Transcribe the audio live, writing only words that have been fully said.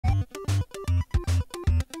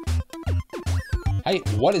Hey,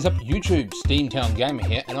 what is up YouTube? Steamtown Gamer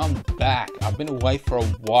here, and I'm back. I've been away for a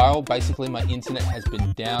while. Basically, my internet has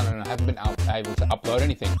been down and I haven't been able to upload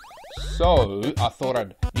anything. So, I thought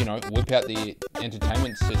I'd, whip out the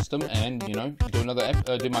entertainment system and,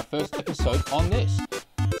 do my first episode on this.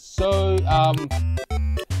 So,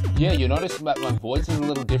 yeah, you notice that my voice is a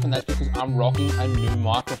little different. That's because I'm rocking a new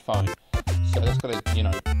microphone. So that's got to,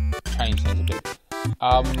 change things a bit.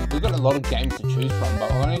 We've got a lot of games to choose from,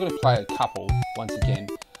 but I'm only going to play a couple once again.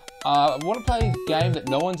 I want to play a game that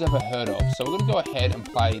no one's ever heard of, so we're going to go ahead and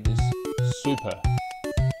play this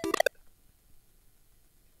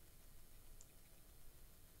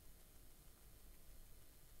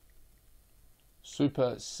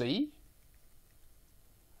Super C.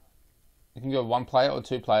 You can go one player or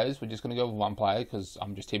two players. We're just going to go with one player because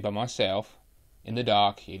I'm just here by myself in the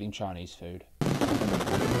dark eating Chinese food.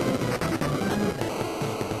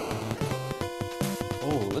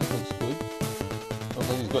 Oh, this looks good. Looks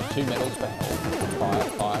like he's got 2 medals for health. Fire,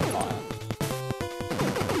 fire, fire.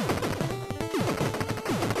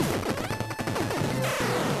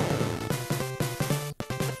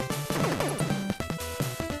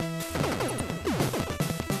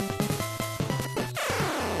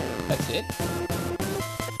 That's it.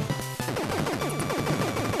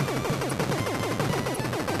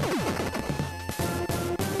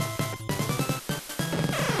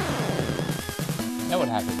 Now what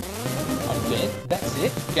happened? I'm dead? That's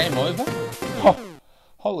it? Game over? Oh,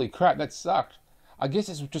 holy crap, that sucked. I guess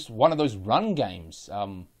it's just one of those run games.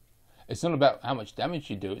 It's not about how much damage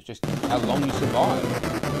you do, it's just how long you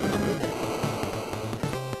survive.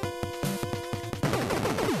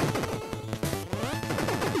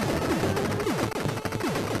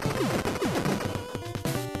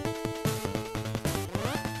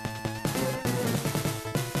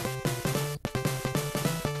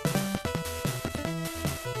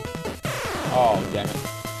 Oh, damn it.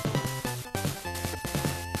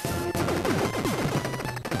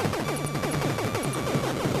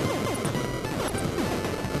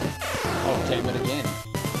 Oh, damn it again.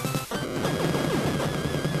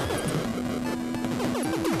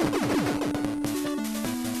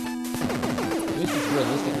 This is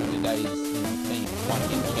realistic with today's theme. One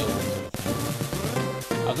hit kill sort of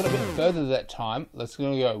thing. I got a bit further that time. Let's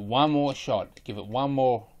go one more shot. Give it one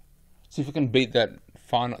more. See if we can beat that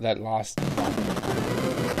last one.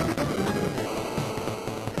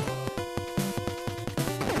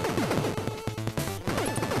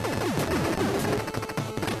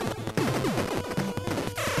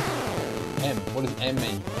 M. What does M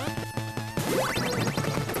mean?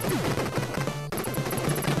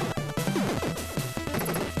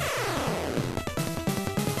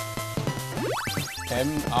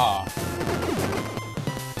 M-R.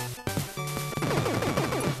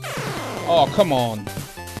 Oh, come on.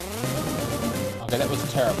 Okay, that was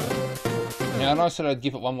terrible. Now, I know I said I'd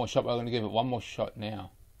give it one more shot, but I'm going to give it one more shot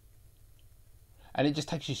now. And it just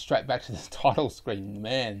takes you straight back to the title screen.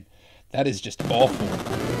 Man, that is just awful.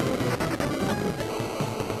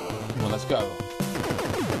 Come on, let's go.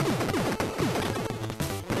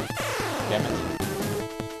 Damn it.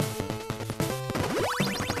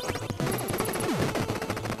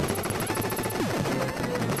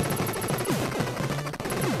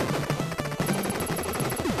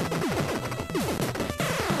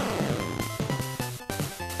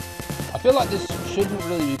 I feel like this shouldn't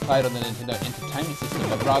really be played on the Nintendo Entertainment System,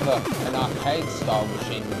 but rather an arcade-style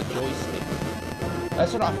machine with a joystick.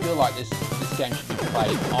 That's what I feel like this game should be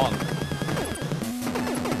played on.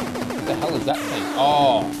 What the hell is that thing?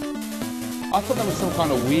 Oh! I thought that was some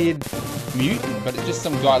kind of weird mutant, but it's just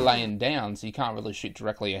some guy laying down, so you can't really shoot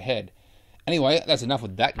directly ahead. Anyway, that's enough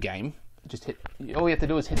with that game. Just all you have to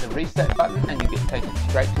do is hit the reset button, and you get taken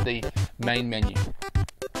straight to the main menu.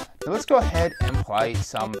 Now let's go ahead and play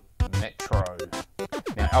some Metro.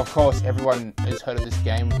 Now, of course, everyone has heard of this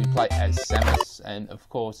game. We play as Samus, and of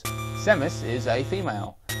course, Samus is a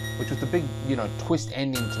female, which was the big, twist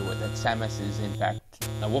ending to it, that Samus is in fact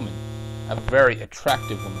a woman, a very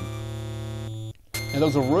attractive woman. Now, there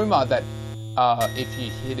was a rumor that if you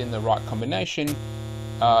hit in the right combination,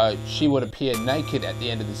 she would appear naked at the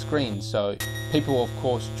end of the screen. So people, of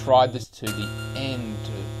course, tried this to the end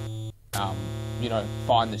to,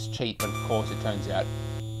 find this cheat, but of course, it turns out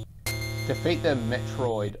defeat the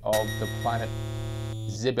Metroid of the planet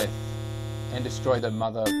Zibeth and destroy the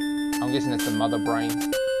mother. I'm guessing that's the mother brain.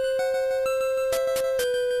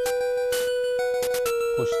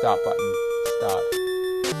 Push start button. Start.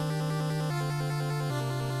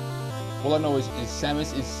 All I know is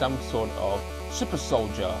Samus is some sort of super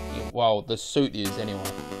soldier. Well, the suit is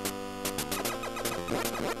anyway.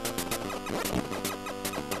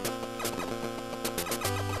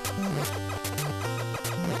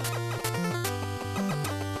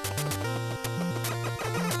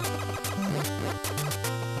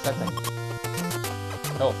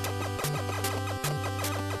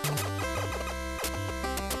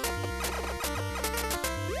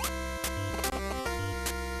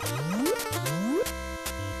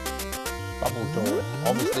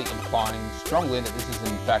 obviously implying strongly that this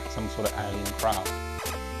is in fact some sort of alien craft.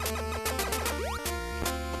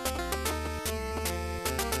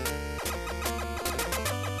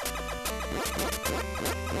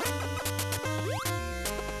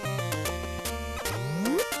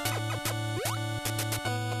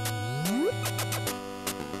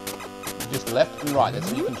 Just left and right, that's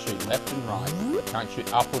what you can shoot, left and right. You can't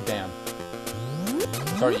shoot up or down.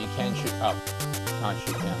 Sorry, you can shoot up, you can't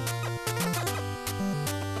shoot down.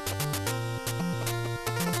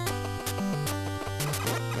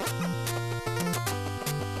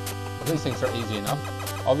 These things are easy enough.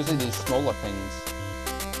 Obviously these smaller things,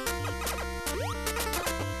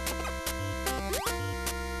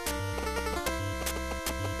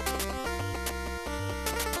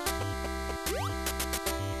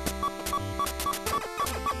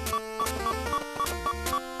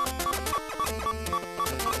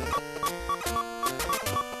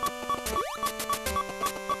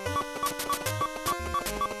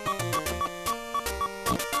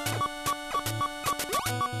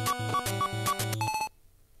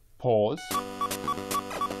 pause. Do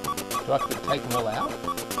I have to take them all out?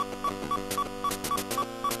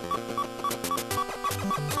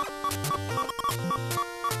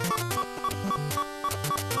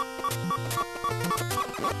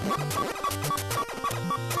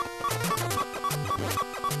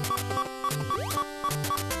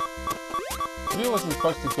 Maybe it wasn't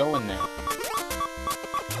supposed to go in there.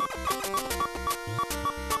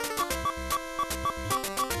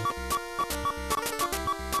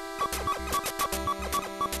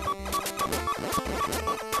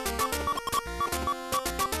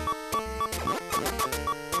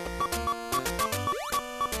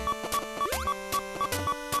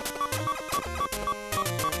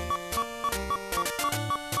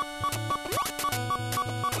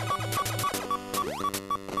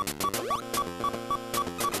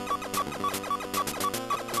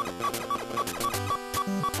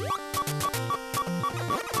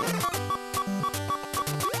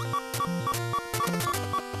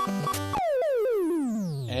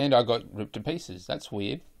 And I got ripped to pieces. That's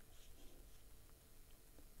weird.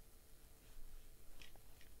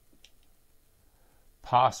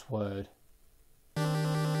 Password.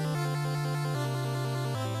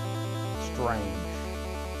 Strange.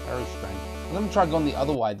 Very strange. I'm going to try going the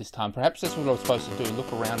other way this time. Perhaps that's what I was supposed to do.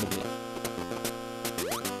 Look around a bit.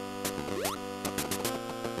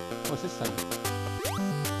 What's this thing?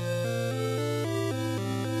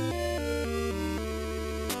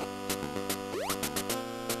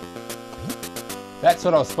 That's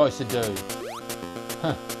what I was supposed to do.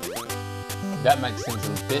 Huh. That makes things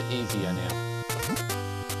a bit easier now.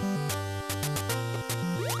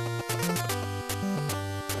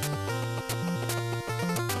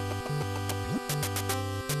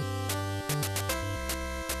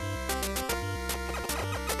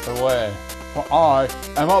 Away, for I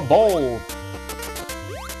am a bowl.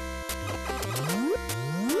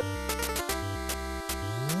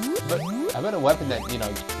 But I bet a weapon that, you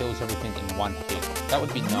know, kills everything in one hit. That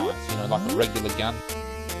would be nice, you know, like a regular gun.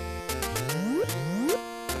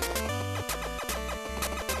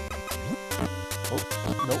 Oh,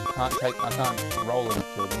 nope, I can't roll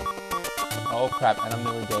into them. Oh crap, and I'm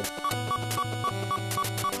nearly dead.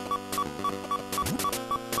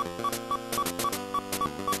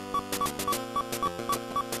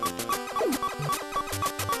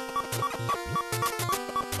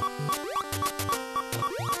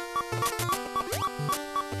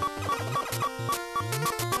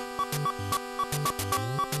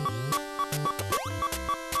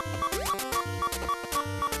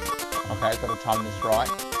 Okay, got to time this right.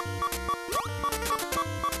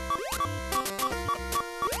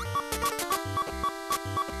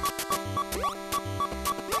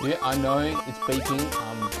 Yeah, I know it's beeping.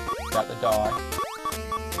 I'm about to die.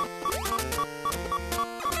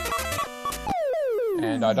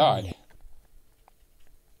 And I died.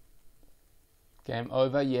 Game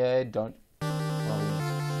over. Yeah, don't.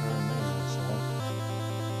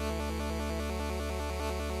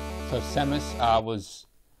 So Samus was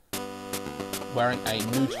wearing a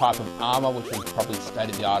new type of armor, which was probably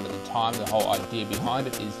state-of-the-art at the time. The whole idea behind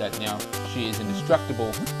it is that now she is indestructible,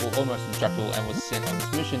 or almost indestructible, and was sent on this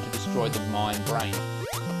mission to destroy the mind brain.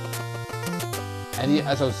 And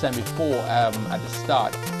as I was saying before, at the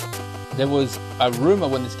start, there was a rumor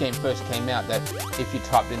when this game first came out that if you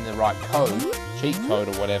typed in the right code, cheat code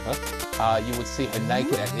or whatever, you would see her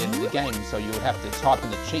naked at the end of the game. So you would have to type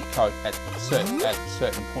in the cheat code at certain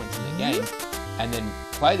points in the game, and then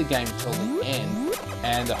play the game till the end,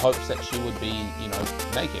 and the hopes that she would be, you know,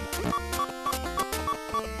 naked.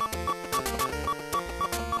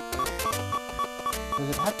 Does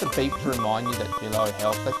it have to beep to remind you that you're low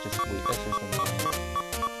health. That's just weird. That's just annoying.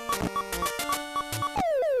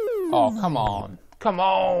 Oh, come on. Come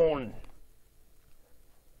on!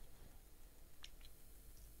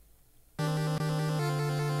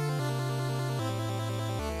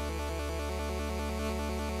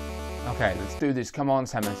 Okay, let's do this. Come on,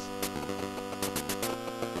 Samus.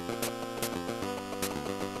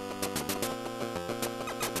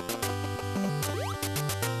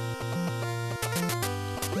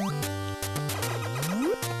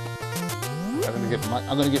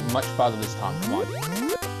 I'm gonna get much farther this time. Come on.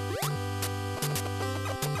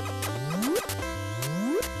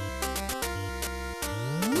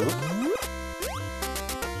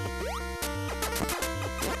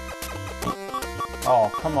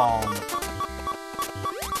 Oh, come on.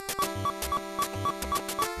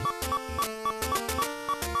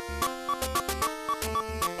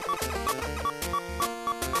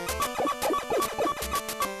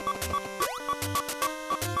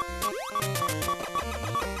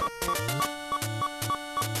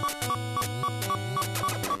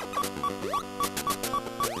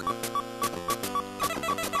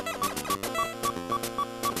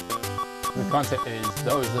 The concept is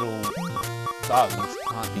those little bugs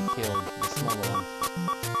can't be killed, the smaller ones.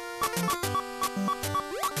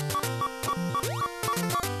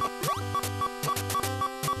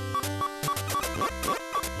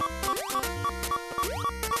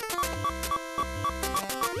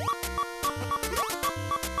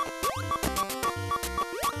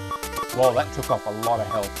 Well, that took off a lot of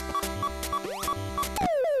health.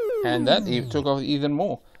 And that took off even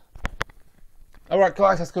more. Alright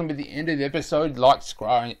guys, that's going to be the end of the episode. Like,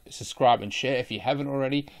 subscribe and share if you haven't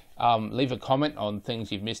already. Leave a comment on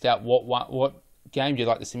things you've missed out. What game you'd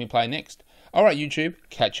like to see me play next. Alright YouTube,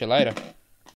 catch you later.